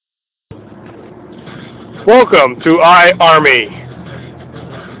Welcome to iArmy,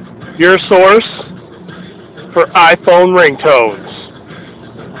 your source for iPhone ringtones.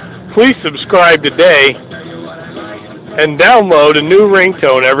 Please subscribe today and download a new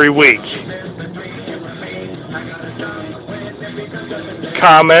ringtone every week.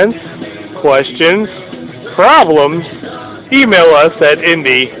 Comments, questions, problems, email us at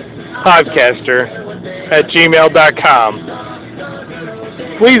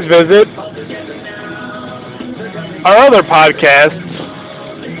indiepodcaster@gmail.com. Please visit our other podcasts,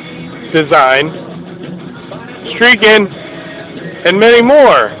 Design, Streakin', and many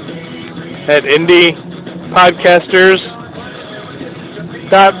more at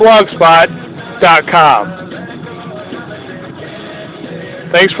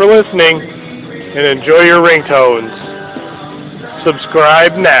indiepodcasters.blogspot.com. Thanks for listening and enjoy your ringtones.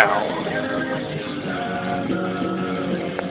 Subscribe now.